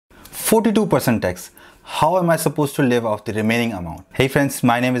42% tax. How am I supposed to live off the remaining amount? Hey friends,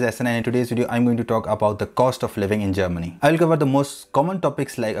 my name is SN and in today's video I'm going to talk about the cost of living in Germany. I will cover the most common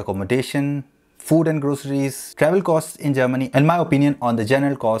topics like accommodation, food and groceries, travel costs in Germany, and my opinion on the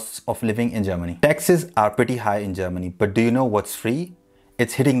general costs of living in Germany. Taxes are pretty high in Germany, but do you know what's free?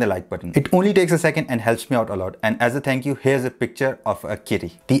 It's hitting the like button. It only takes a second and helps me out a lot. And as a thank you, here's a picture of a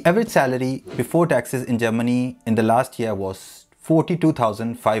kitty. The average salary before taxes in Germany in the last year was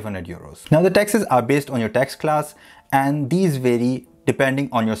 42,500 euros. Now the taxes are based on your tax class and these vary depending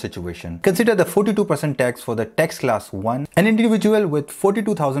on your situation. Consider the 42% tax for the tax class 1. An individual with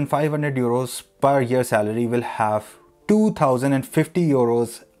 42,500 euros per year salary will have 2,050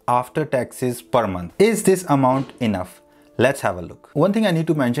 euros after taxes per month. Is this amount enough? Let's have a look. One thing I need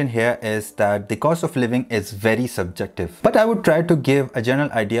to mention here is that the cost of living is very subjective, but I would try to give a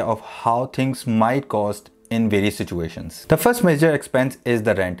general idea of how things might cost in various situations. The first major expense is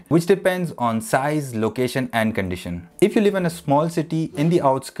the rent, which depends on size, location and condition. If you live in a small city in the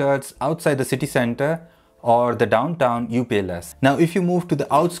outskirts, outside the city center or the downtown, you pay less. Now if you move to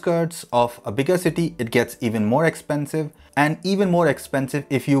the outskirts of a bigger city, it gets even more expensive, and even more expensive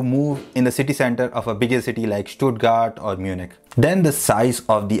if you move in the city center of a bigger city like Stuttgart or Munich. Then the size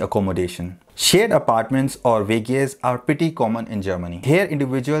of the accommodation. Shared apartments or WGs are pretty common in Germany. Here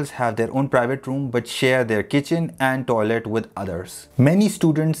individuals have their own private room but share their kitchen and toilet with others. Many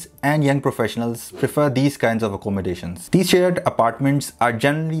students and young professionals prefer these kinds of accommodations. These shared apartments are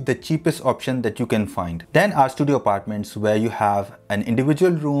generally the cheapest option that you can find. Then are studio apartments where you have an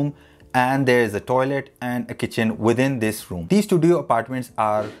individual room and there is a toilet and a kitchen within this room. These studio apartments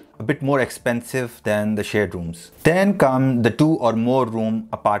are a bit more expensive than the shared rooms. Then come the 2 or more room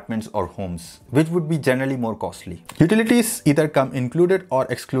apartments or homes, which would be generally more costly. Utilities either come included or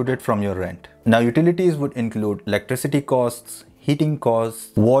excluded from your rent. Now utilities would include electricity costs, heating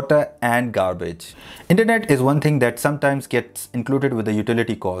costs, water and garbage. Internet is one thing that sometimes gets included with the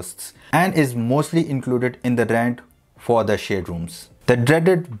utility costs and is mostly included in the rent for the shared rooms. The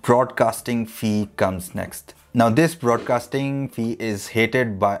dreaded broadcasting fee comes next. Now this broadcasting fee is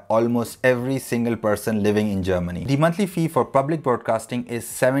hated by almost every single person living in Germany. The monthly fee for public broadcasting is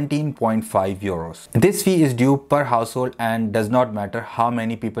 17.5 euros. This fee is due per household and does not matter how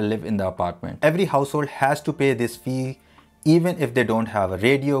many people live in the apartment. Every household has to pay this fee even if they don't have a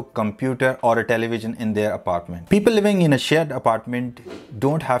radio, computer or a television in their apartment. People living in a shared apartment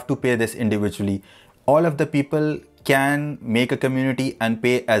don't have to pay this individually. All of the people can make a community and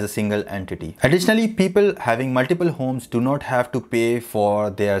pay as a single entity. Additionally, people having multiple homes do not have to pay for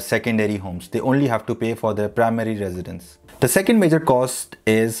their secondary homes. They only have to pay for their primary residence. The second major cost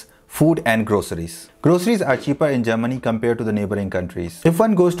is food and groceries. Groceries are cheaper in Germany compared to the neighboring countries. If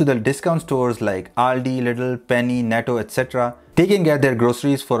one goes to the discount stores like Aldi, Lidl, Penny, Netto, etc., they can get their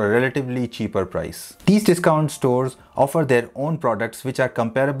groceries for a relatively cheaper price. These discount stores offer their own products which are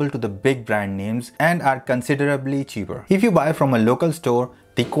comparable to the big brand names and are considerably cheaper. If you buy from a local store,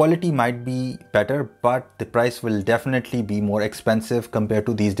 the quality might be better, but the price will definitely be more expensive compared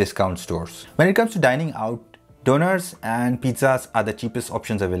to these discount stores. When it comes to dining out, doners and pizzas are the cheapest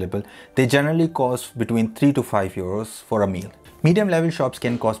options available. They generally cost between 3 to 5 euros for a meal. Medium level shops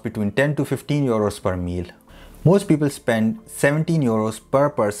can cost between 10 to 15 euros per meal. Most people spend 17 euros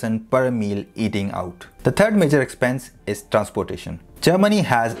per person per meal eating out. The third major expense is transportation. Germany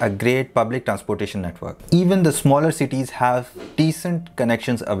has a great public transportation network. Even the smaller cities have decent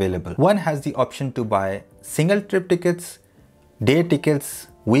connections available. One has the option to buy single trip tickets, day tickets,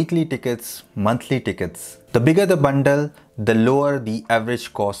 weekly tickets, monthly tickets. The bigger the bundle, the lower the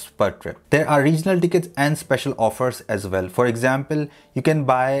average cost per trip. There are regional tickets and special offers as well. For example, you can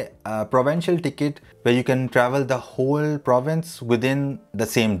buy a provincial ticket where you can travel the whole province within the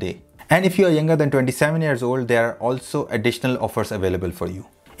same day. And if you are younger than 27 years old, there are also additional offers available for you.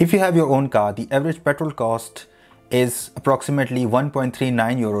 If you have your own car, the average petrol cost is approximately 1.39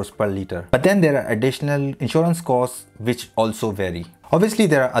 euros per liter. But then there are additional insurance costs which also vary. Obviously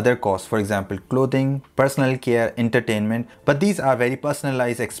there are other costs, for example clothing, personal care, entertainment, but these are very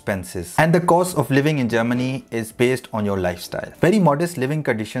personalized expenses. And the cost of living in Germany is based on your lifestyle. Very modest living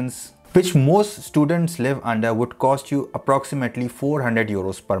conditions which most students live under would cost you approximately 400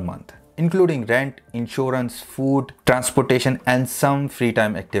 euros per month, including rent, insurance, food, transportation and some free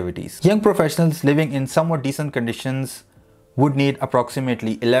time activities. Young professionals living in somewhat decent conditions would need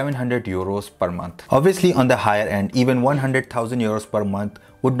approximately 1100 euros per month. Obviously on the higher end, even 100,000 euros per month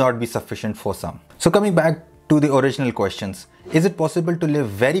would not be sufficient for some. So coming back to the original questions, is it possible to live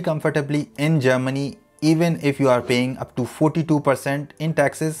very comfortably in Germany even if you are paying up to 42% in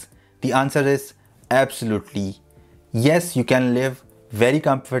taxes? The answer is absolutely yes, you can live very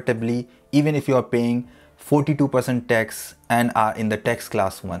comfortably even if you are paying 42% tax and are in the tax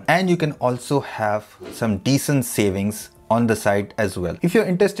class 1. And you can also have some decent savings on the side as well. If you're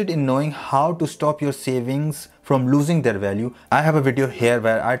interested in knowing how to stop your savings from losing their value, I have a video here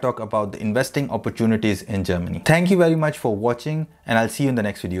where I talk about the investing opportunities in Germany. Thank you very much for watching, and I'll see you in the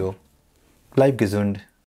next video. Bleib gesund.